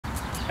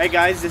Hey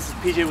guys, this is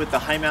PJ with the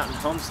High Mountain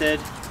Homestead.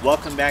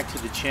 Welcome back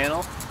to the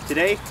channel.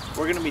 Today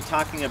we're going to be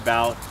talking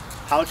about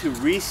how to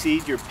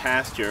reseed your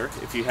pasture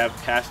if you have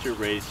pasture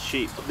raised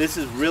sheep. This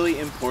is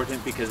really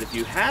important because if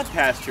you have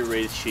pasture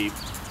raised sheep,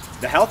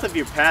 the health of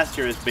your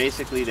pasture is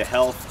basically the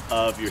health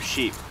of your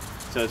sheep.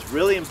 So it's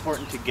really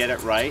important to get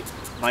it right.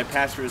 My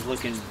pasture is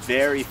looking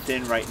very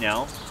thin right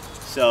now,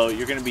 so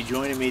you're going to be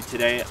joining me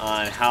today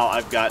on how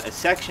I've got a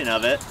section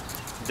of it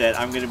that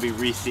I'm going to be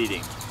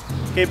reseeding.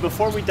 Okay,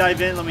 before we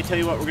dive in, let me tell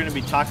you what we're going to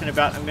be talking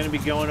about. I'm going to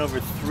be going over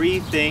 3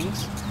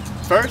 things.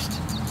 First,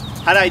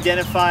 how to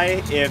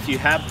identify if you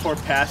have poor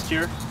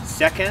pasture.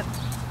 Second,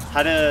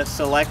 how to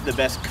select the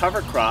best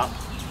cover crop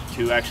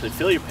to actually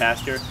fill your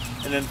pasture.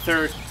 And then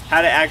third,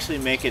 how to actually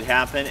make it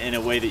happen in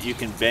a way that you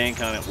can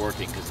bank on it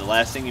working. Because the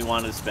last thing you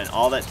want is to spend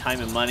all that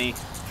time and money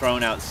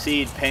throwing out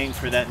seed, paying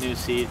for that new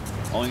seed,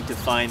 only to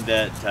find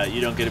that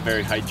you don't get a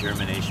very high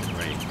germination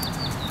rate.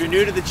 If you're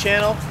new to the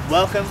channel,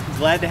 welcome.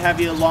 Glad to have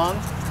you along.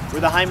 We're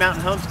the High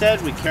Mountain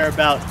Homestead. We care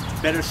about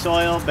better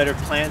soil, better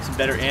plants, and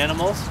better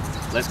animals.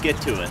 Let's get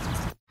to it.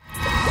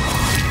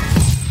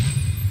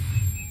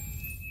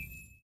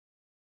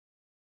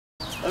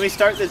 Let me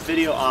start this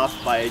video off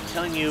by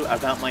telling you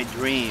about my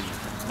dream.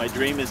 My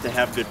dream is to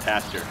have good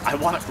pasture. I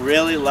want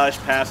really lush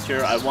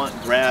pasture. I want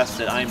grass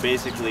that I'm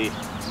basically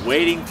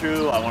wading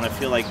through. I want to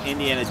feel like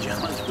Indiana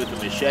Jones with a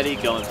machete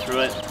going through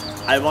it.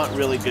 I want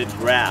really good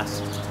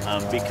grass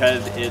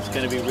because it's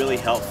going to be really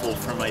helpful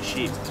for my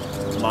sheep.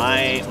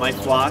 My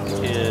flock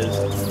is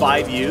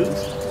 5 ewes,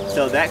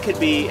 so that could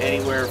be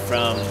anywhere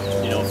from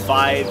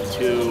 5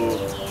 to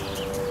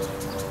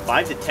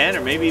 10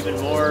 or maybe even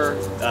more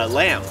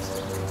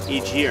lambs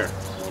each year.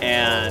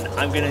 And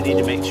I'm going to need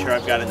to make sure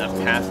I've got enough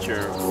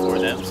pasture for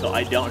them so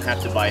I don't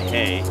have to buy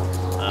hay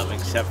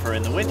except for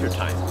in the winter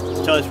time.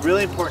 So it's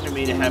really important to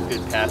me to have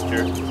good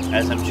pasture,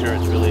 as I'm sure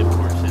it's really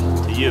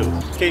important to you.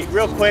 Okay,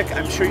 real quick,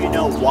 I'm sure you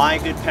know why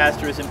good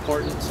pasture is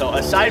important. So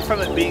aside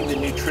from it being the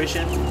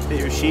nutrition that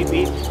your sheep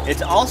eat,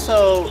 it's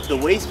also the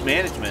waste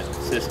management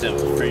system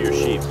for your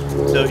sheep.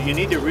 So you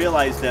need to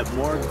realize that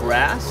more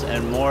grass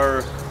and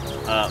more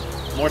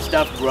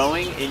stuff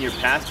growing in your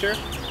pasture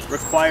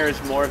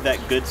requires more of that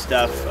good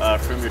stuff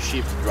from your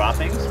sheep's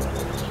droppings.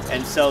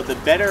 And so the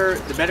better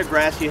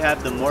grass you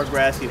have, the more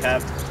grass you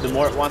have, the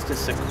more it wants to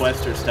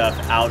sequester stuff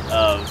out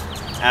of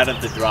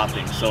the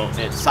droppings. So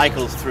it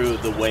cycles through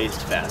the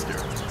waste faster.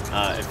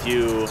 If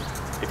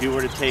you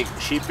were to take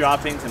sheep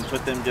droppings and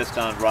put them just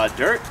on raw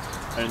dirt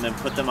and then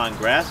put them on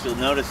grass, you'll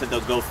notice that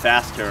they'll go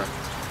faster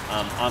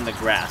on the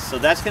grass. So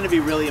that's going to be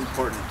really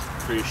important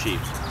for your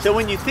sheep. So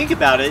when you think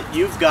about it,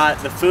 you've got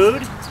the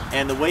food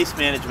and the waste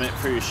management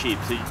for your sheep.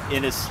 So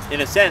in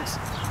a sense,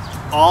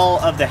 all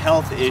of the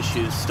health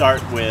issues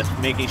start with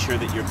making sure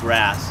that your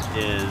grass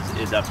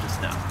is up to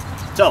snuff.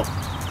 So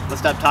let's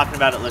stop talking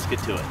about it, let's get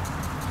to it.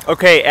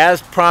 Okay,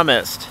 as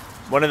promised,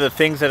 one of the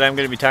things that I'm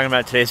going to be talking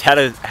about today is how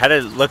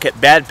to look at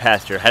bad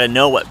pasture, how to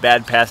know what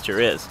bad pasture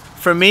is.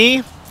 For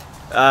me,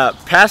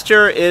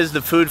 pasture is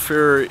the food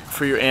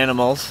for your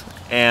animals,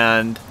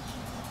 and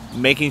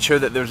making sure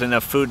that there's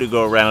enough food to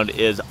go around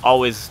is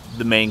always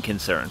the main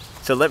concern.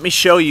 So let me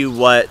show you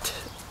what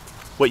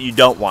you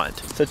don't want.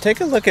 So take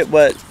a look at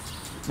what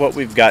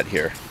we've got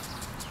here.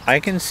 I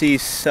can see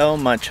so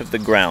much of the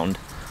ground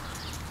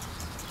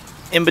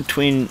in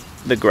between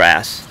the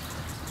grass.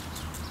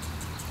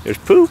 There's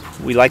poop,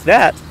 we like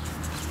that.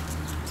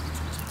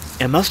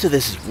 And most of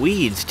this is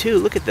weeds too,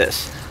 look at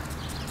this.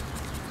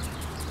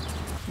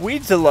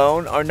 Weeds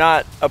alone are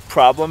not a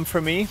problem for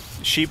me.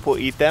 Sheep will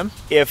eat them.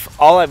 If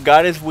all I've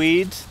got is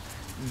weeds,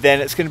 then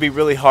it's going to be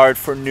really hard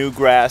for new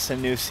grass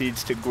and new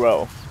seeds to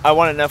grow. I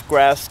want enough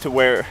grass to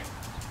where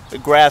the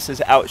grass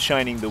is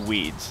outshining the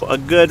weeds. A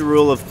good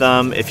rule of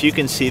thumb, if you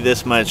can see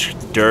this much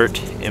dirt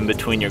in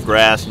between your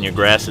grass and your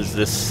grass is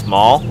this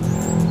small,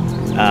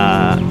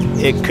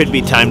 it could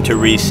be time to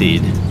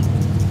reseed.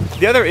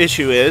 The other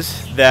issue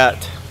is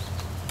that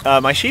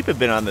my sheep have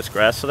been on this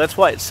grass, so that's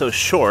why it's so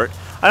short.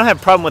 I don't have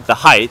a problem with the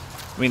height.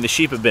 I mean, the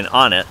sheep have been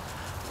on it.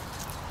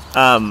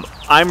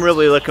 I'm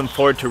really looking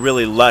forward to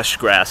really lush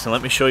grass, and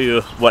let me show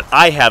you what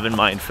I have in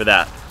mind for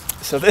that.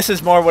 So this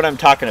is more what I'm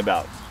talking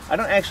about. I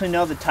don't actually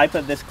know the type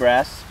of this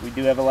grass. We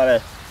do have a lot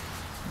of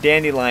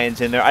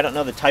dandelions in there. I don't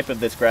know the type of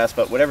this grass,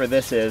 but whatever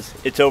this is,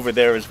 it's over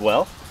there as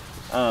well.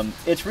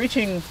 It's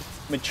reaching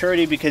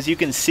maturity because you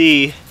can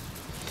see,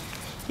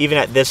 even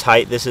at this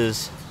height, this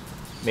is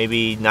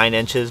maybe 9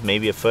 inches,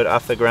 maybe a foot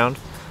off the ground.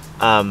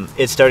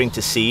 It's starting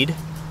to seed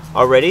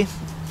already,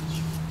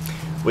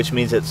 which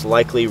means it's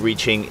likely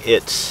reaching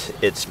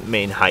its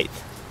main height.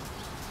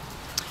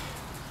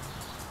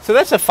 So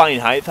that's a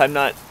fine height. I'm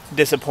not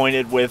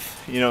disappointed with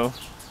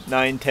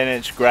 9-10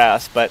 inch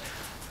grass, but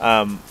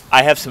I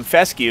have some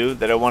fescue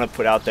that I want to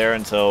put out there,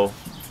 and so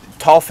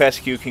tall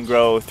fescue can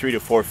grow 3 to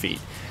 4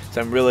 feet. So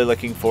I'm really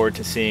looking forward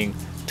to seeing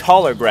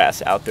taller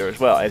grass out there as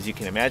well. As you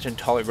can imagine,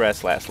 taller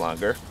grass lasts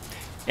longer,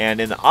 and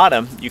in the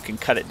autumn you can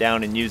cut it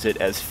down and use it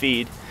as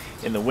feed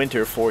in the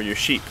winter for your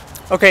sheep.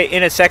 Okay,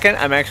 in a second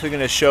I'm actually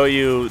going to show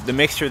you the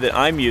mixture that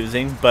I'm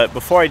using, but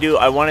before I do,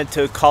 I wanted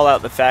to call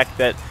out the fact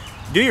that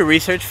do your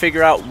research,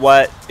 figure out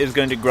what is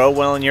going to grow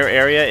well in your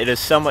area. It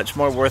is so much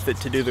more worth it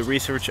to do the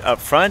research up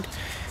front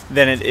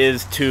than it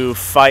is to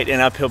fight an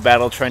uphill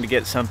battle trying to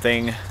get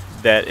something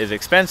that is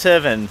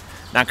expensive and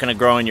not going to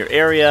grow in your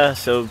area.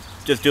 So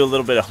just do a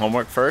little bit of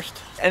homework first.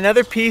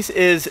 Another piece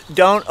is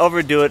don't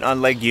overdo it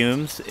on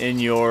legumes in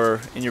your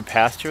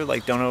pasture.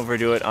 Like, don't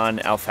overdo it on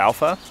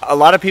alfalfa. A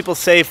lot of people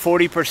say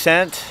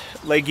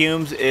 40%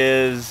 legumes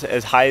is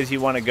as high as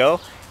you want to go,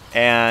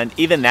 and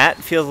even that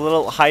feels a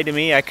little high to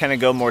me. I kind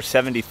of go more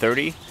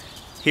 70-30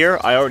 here.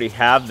 I already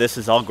have, this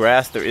is all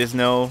grass. There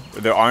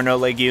are no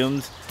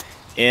legumes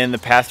in the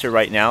pasture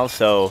right now,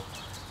 so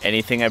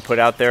anything I put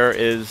out there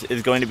is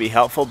going to be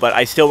helpful, but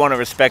I still want to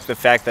respect the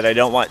fact that I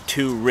don't want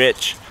too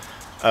rich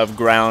of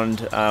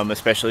ground,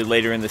 especially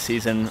later in the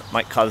season,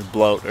 might cause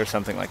bloat or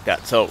something like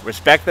that. So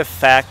respect the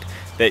fact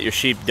that your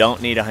sheep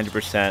don't need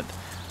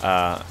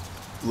 100%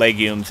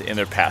 legumes in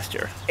their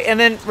pasture. And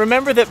then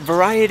remember that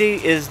variety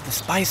is the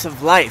spice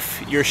of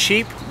life. Your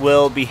sheep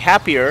will be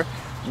happier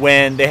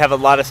when they have a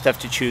lot of stuff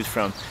to choose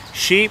from.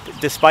 Sheep,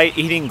 despite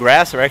eating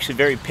grass, are actually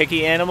very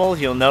picky animals.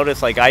 You'll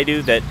notice, like I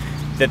do, that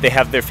they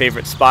have their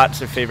favorite spots,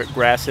 their favorite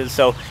grasses.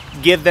 So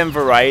give them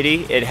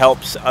variety. It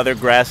helps other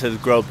grasses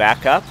grow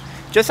back up.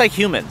 Just like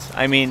humans.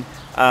 I mean,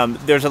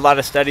 there's a lot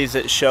of studies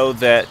that show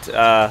that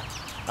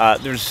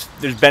there's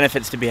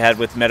benefits to be had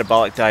with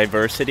metabolic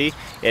diversity.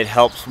 It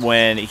helps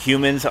when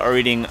humans are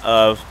eating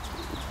a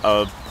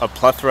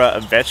plethora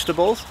of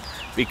vegetables,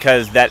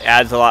 because that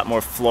adds a lot more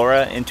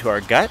flora into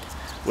our gut,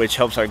 which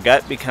helps our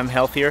gut become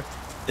healthier.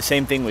 The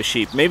same thing with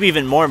sheep, maybe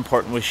even more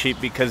important with sheep,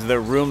 because the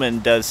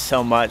rumen does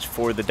so much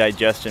for the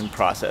digestion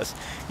process.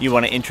 You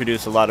want to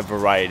introduce a lot of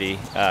variety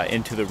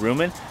into the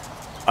rumen.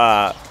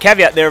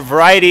 Caveat, there are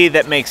variety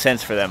that makes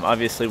sense for them.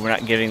 Obviously, we're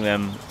not giving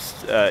them,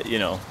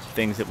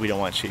 things that we don't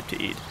want sheep to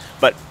eat.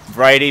 But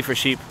variety for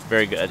sheep,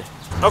 very good.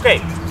 Okay,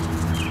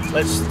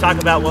 let's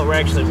talk about what we're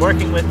actually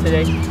working with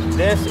today.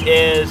 This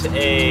is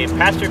a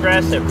pasture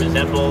grass that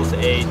resembles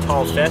a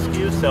tall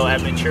fescue, so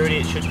at maturity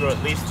it should grow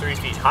at least 3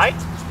 feet high.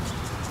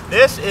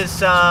 This is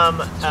some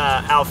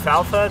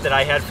alfalfa that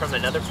I had from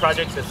another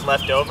project that's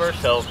left over,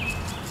 so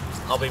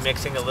I'll be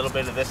mixing a little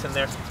bit of this in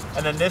there.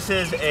 And then this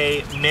is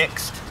a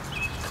mixed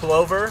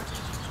clover.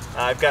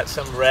 I've got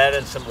some red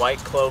and some white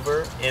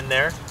clover in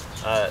there.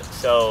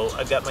 So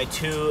I've got my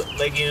 2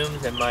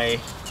 legumes and my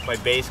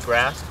base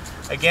grass.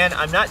 Again,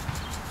 I'm not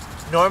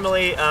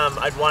normally,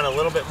 I'd want a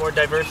little bit more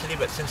diversity,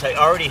 but since I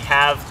already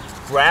have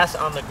grass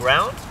on the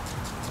ground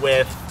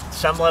with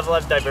some level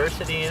of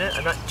diversity in it,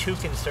 I'm not too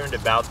concerned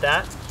about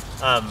that.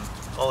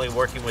 Only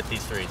working with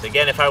these 3s.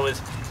 Again, if I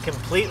was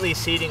completely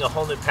seeding a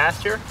whole new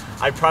pasture,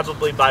 I'd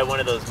probably buy one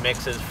of those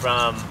mixes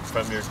from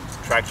your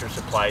Tractor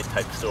Supply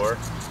type store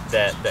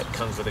that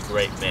comes with a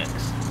great mix.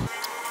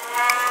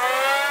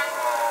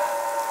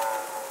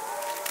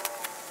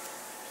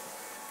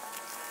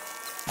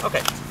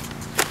 Okay,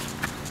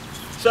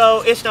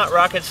 so it's not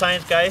rocket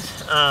science,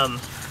 guys.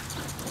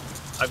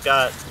 I've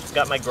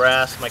got my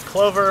grass, my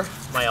clover,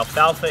 my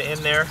alfalfa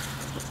in there.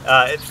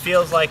 It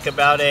feels like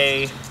about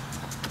a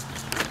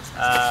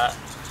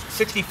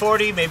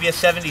 60-40, maybe a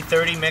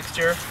 70-30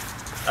 mixture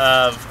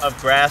of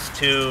grass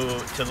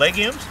to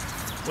legumes,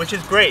 which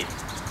is great.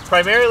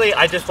 Primarily,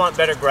 I just want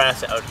better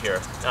grass out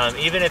here.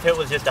 Even if it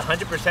was just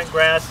 100%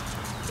 grass,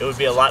 it would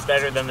be a lot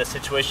better than the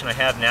situation I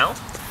have now.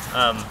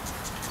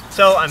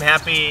 So I'm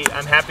happy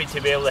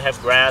to be able to have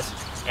grass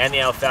and the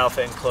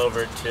alfalfa and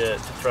clover to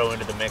throw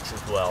into the mix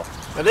as well.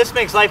 Now this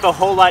makes life a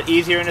whole lot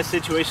easier in a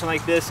situation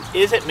like this.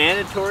 Is it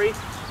mandatory?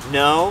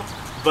 No,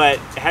 but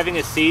having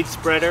a seed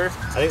spreader,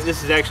 I think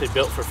this is actually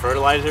built for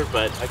fertilizer,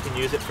 but I can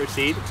use it for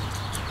seed.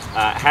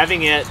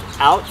 Having it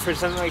out for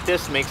something like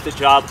this makes the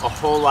job a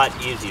whole lot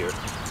easier.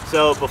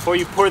 So before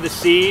you pour the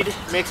seed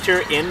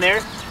mixture in there,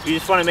 you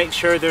just want to make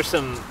sure there's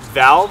some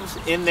valves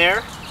in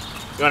there.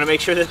 You want to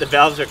make sure that the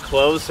valves are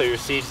closed so your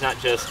seed's not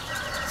just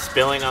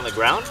spilling on the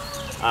ground.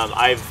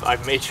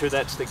 I've made sure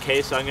that's the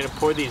case, so I'm going to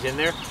pour these in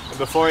there. And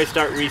before I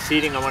start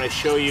reseeding, I want to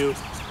show you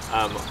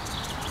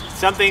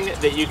something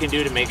that you can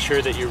do to make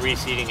sure that your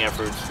reseeding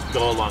efforts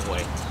go a long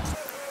way.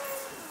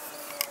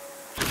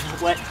 You know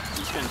what? I'm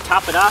just going to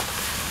top it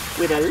off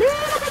with a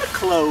little bit of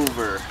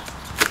clover.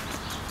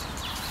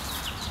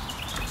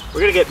 We're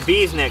going to get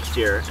bees next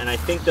year, and I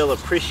think they'll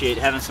appreciate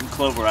having some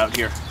clover out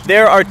here.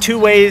 There are 2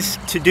 ways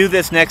to do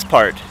this next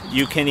part.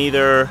 You can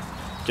either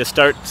just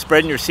start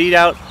spreading your seed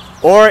out,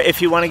 or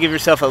if you want to give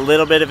yourself a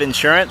little bit of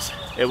insurance,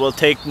 it will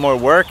take more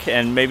work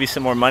and maybe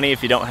some more money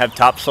if you don't have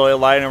topsoil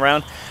lying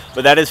around.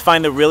 But that is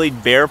find the really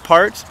bare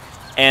parts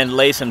and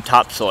lay some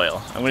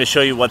topsoil. I'm going to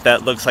show you what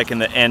that looks like in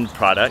the end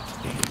product.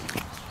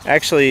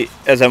 Actually,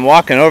 as I'm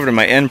walking over to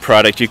my end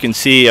product, you can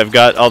see I've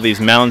got all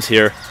these mounds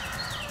here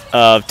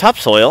of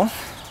topsoil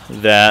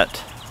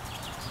that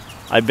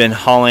I've been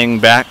hauling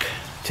back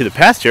to the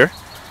pasture.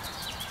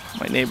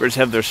 My neighbors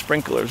have their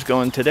sprinklers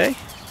going today,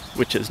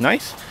 which is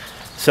nice.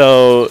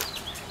 So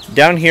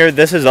Down here,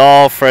 this is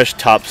all fresh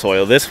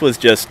topsoil. This was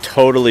just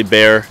totally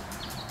bare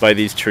by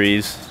these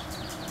trees.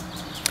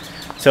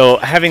 So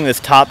having this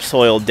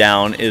topsoil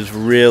down is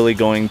really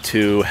going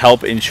to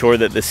help ensure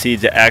that the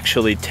seeds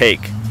actually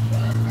take.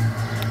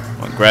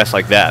 Well, grass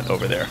like that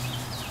over there.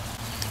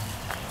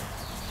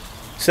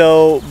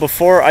 So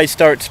before I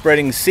start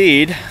spreading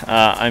seed,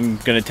 I'm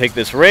going to take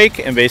this rake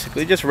and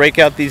basically just rake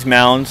out these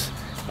mounds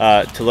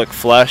to look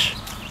flush.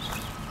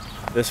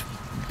 This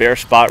bare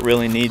spot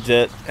really needs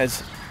it.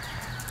 As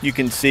you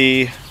can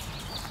see,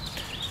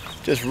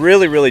 just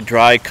really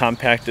dry,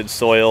 compacted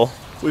soil.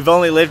 We've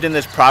only lived in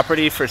this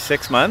property for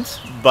 6 months,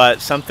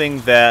 but something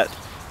that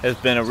has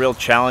been a real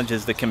challenge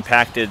is the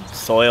compacted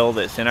soil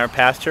that's in our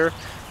pasture.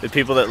 The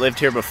people that lived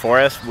here before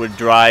us would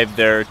drive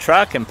their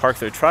truck and park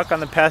their truck on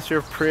the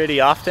pasture pretty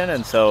often,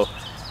 and so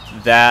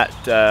that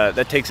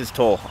takes its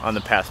toll on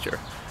the pasture.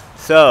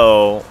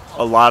 So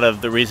a lot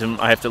of the reason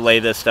I have to lay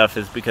this stuff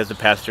is because the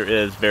pasture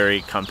is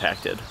very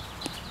compacted.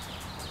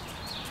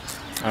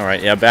 All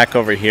right, yeah, back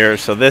over here.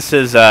 So this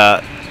is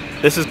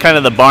kind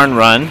of the barn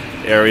run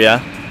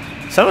area.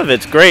 Some of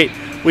it's great.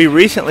 We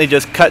recently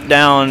just cut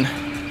down.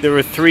 There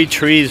were 3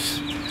 trees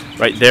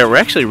right there. We're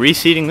actually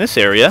reseeding this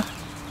area.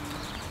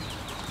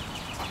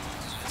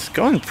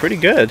 Going pretty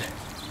good.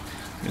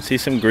 You can see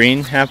some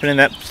green happening.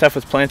 That stuff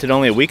was planted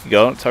only a week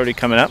ago. It's already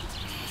coming up.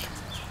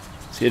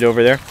 See it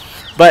over there?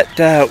 But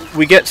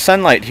we get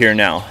sunlight here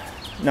now.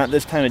 Not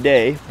this time of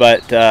day,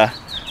 but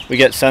we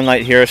get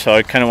sunlight here, so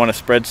I kind of want to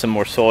spread some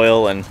more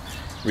soil and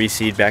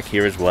reseed back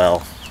here as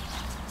well.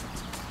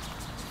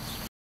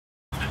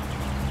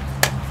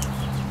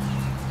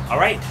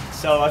 Alright,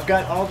 so I've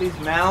got all these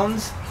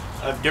mounds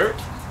of dirt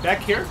back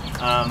here.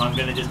 I'm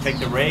going to just take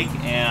the rake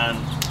and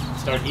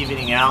start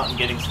evening out and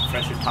getting some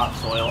fresher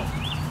topsoil,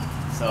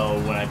 so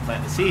when I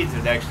plant the seeds,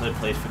 there's actually a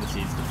place for the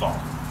seeds to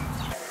fall.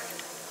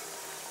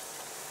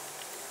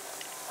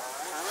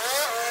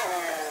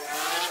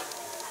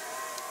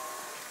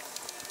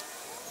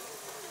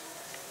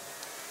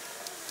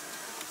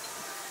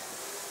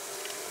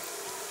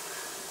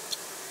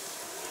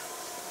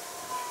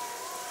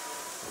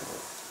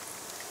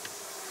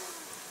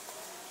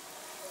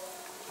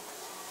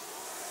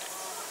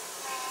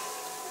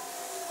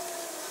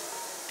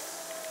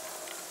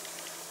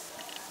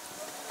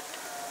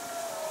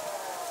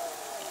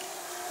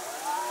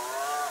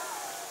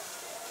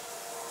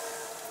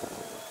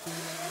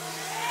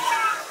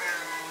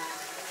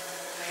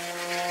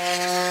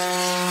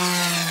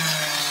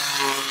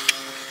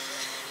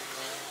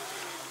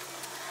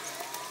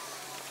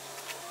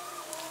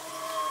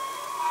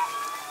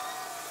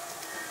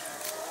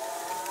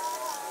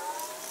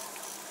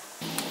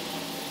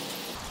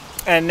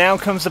 And now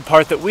comes the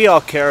part that we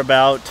all care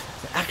about,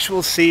 the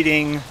actual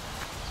seeding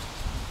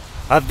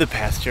of the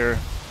pasture.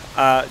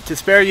 To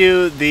spare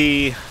you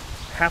the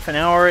half an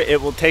hour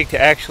it will take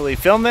to actually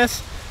film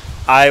this,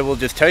 I will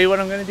just tell you what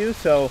I'm going to do.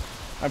 So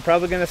I'm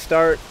probably going to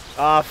start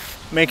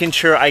off making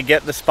sure I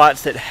get the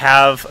spots that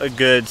have a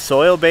good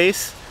soil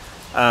base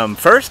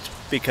first,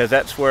 because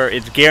that's where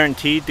it's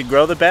guaranteed to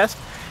grow the best.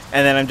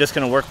 And then I'm just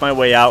going to work my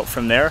way out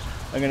from there.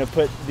 I'm going to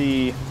put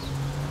the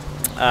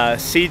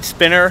seed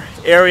spinner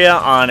area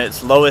on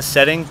its lowest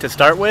setting to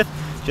start with,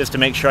 just to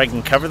make sure I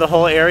can cover the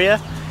whole area.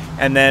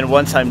 And then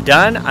once I'm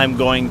done, I'm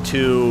going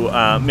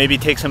to maybe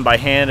take some by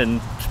hand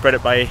and spread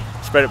it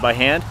by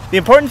hand. The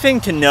important thing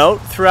to note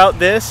throughout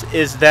this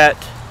is that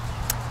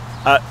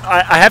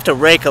I have to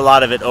rake a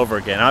lot of it over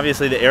again.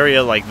 Obviously the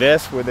area like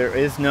this where there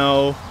is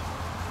no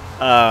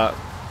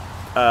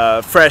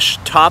fresh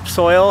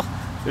topsoil,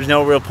 there's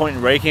no real point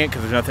in raking it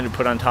because there's nothing to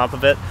put on top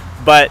of it.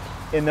 But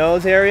in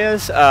those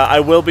areas,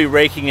 I will be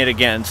raking it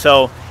again.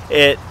 So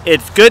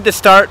it's good to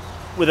start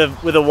with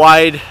a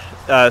wide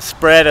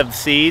spread of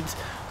seeds,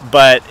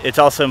 but it's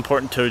also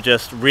important to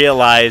just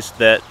realize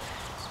that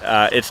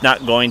it's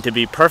not going to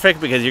be perfect,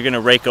 because you're going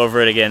to rake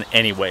over it again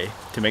anyway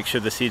to make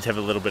sure the seeds have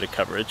a little bit of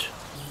coverage.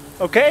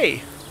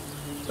 Okay,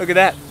 look at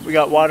that. We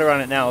got water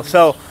on it now.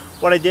 So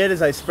what I did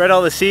is I spread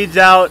all the seeds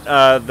out.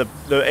 The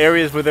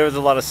areas where there was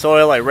a lot of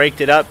soil, I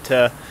raked it up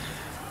to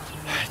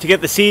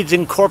get the seeds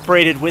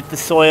incorporated with the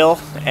soil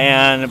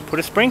and put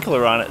a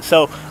sprinkler on it.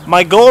 So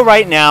my goal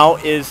right now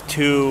is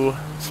to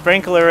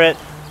sprinkler it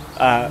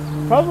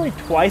probably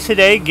twice a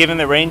day, given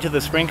the range of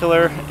the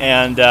sprinkler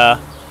and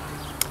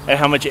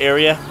how much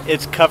area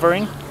it's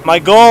covering. My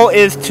goal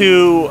is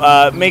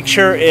to make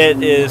sure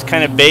it is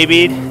kind of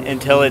babied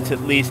until it's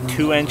at least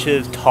 2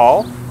 inches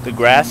tall, the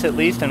grass at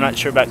least. I'm not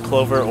sure about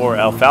clover or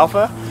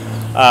alfalfa,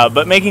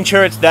 but making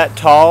sure it's that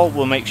tall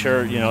will make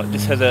sure, you know, it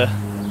just has a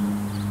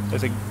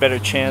better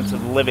chance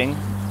of living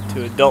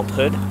to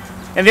adulthood.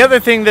 And the other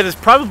thing that is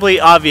probably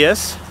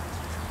obvious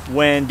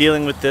when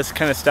dealing with this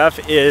kind of stuff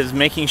is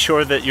making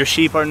sure that your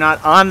sheep are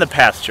not on the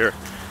pasture.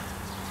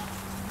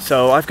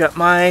 So I've got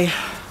my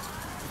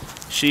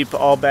sheep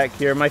all back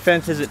here. My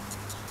fence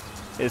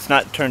it's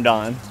not turned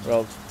on, or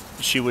else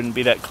she wouldn't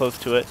be that close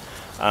to it.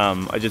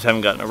 I just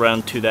haven't gotten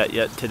around to that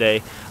yet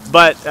today.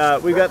 But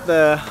we got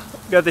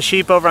the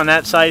sheep over on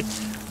that side.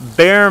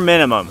 Bare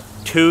minimum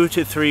 2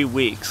 to 3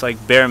 weeks,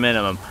 like bare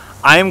minimum.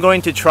 I am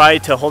going to try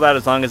to hold out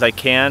as long as I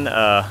can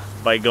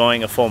by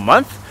going a full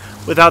month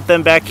without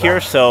them back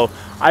here. So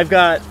I've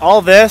got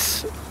all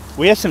this.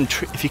 We have some,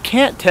 if you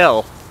can't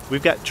tell,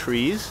 we've got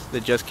trees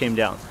that just came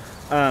down.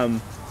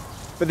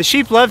 But the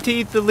sheep love to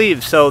eat the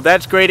leaves, so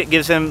that's great. It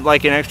gives them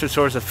like an extra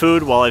source of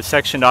food while I've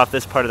sectioned off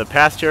this part of the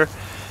pasture.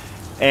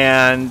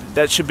 And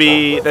that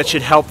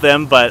should help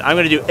them, but I'm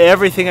going to do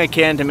everything I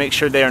can to make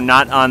sure they are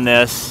not on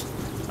this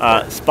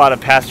spot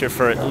of pasture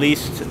for at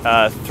least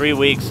 3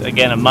 weeks.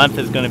 Again, a month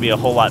is going to be a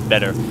whole lot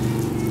better.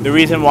 The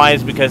reason why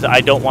is because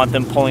I don't want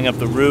them pulling up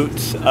the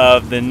roots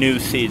of the new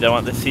seeds. I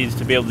want the seeds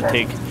to be able to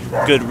take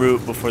good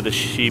root before the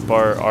sheep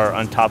are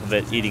on top of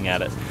it eating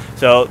at it.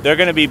 So they're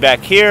going to be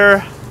back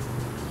here.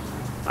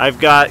 I've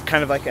got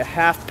kind of like a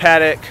half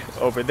paddock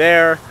over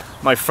there.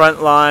 My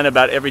front lawn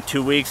about every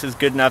 2 weeks is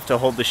good enough to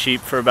hold the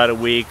sheep for about a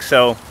week.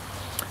 So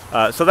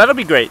that'll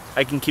be great.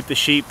 I can keep the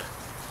sheep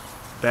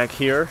back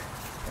here.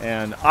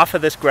 And off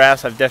of this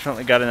grass, I've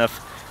definitely got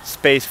enough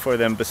space for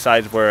them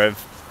besides where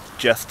I've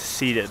just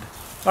seeded.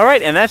 All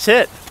right, and that's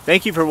it.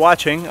 Thank you for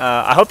watching.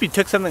 I hope you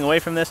took something away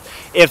from this.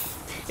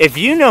 If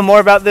you know more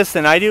about this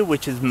than I do,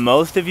 which is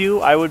most of you,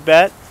 I would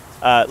bet,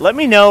 let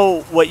me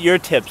know what your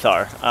tips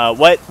are.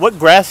 What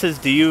grasses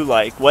do you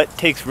like? What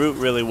takes root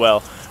really well?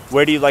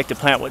 Where do you like to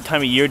plant? What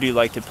time of year do you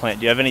like to plant?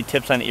 Do you have any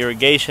tips on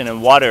irrigation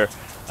and water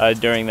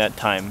during that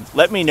time?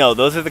 Let me know.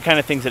 Those are the kind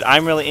of things that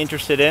I'm really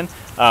interested in,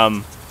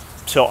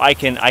 so I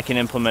can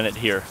implement it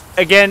here.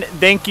 Again,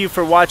 thank you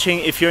for watching.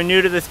 If you're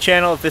new to this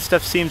channel, if this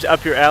stuff seems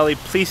up your alley,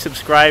 please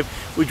subscribe.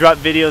 We drop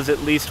videos at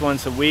least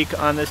once a week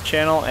on this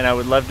channel, and I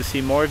would love to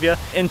see more of you.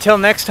 Until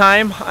next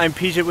time, I'm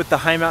PJ with the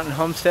High Mountain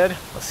Homestead.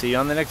 I'll see you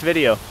on the next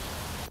video.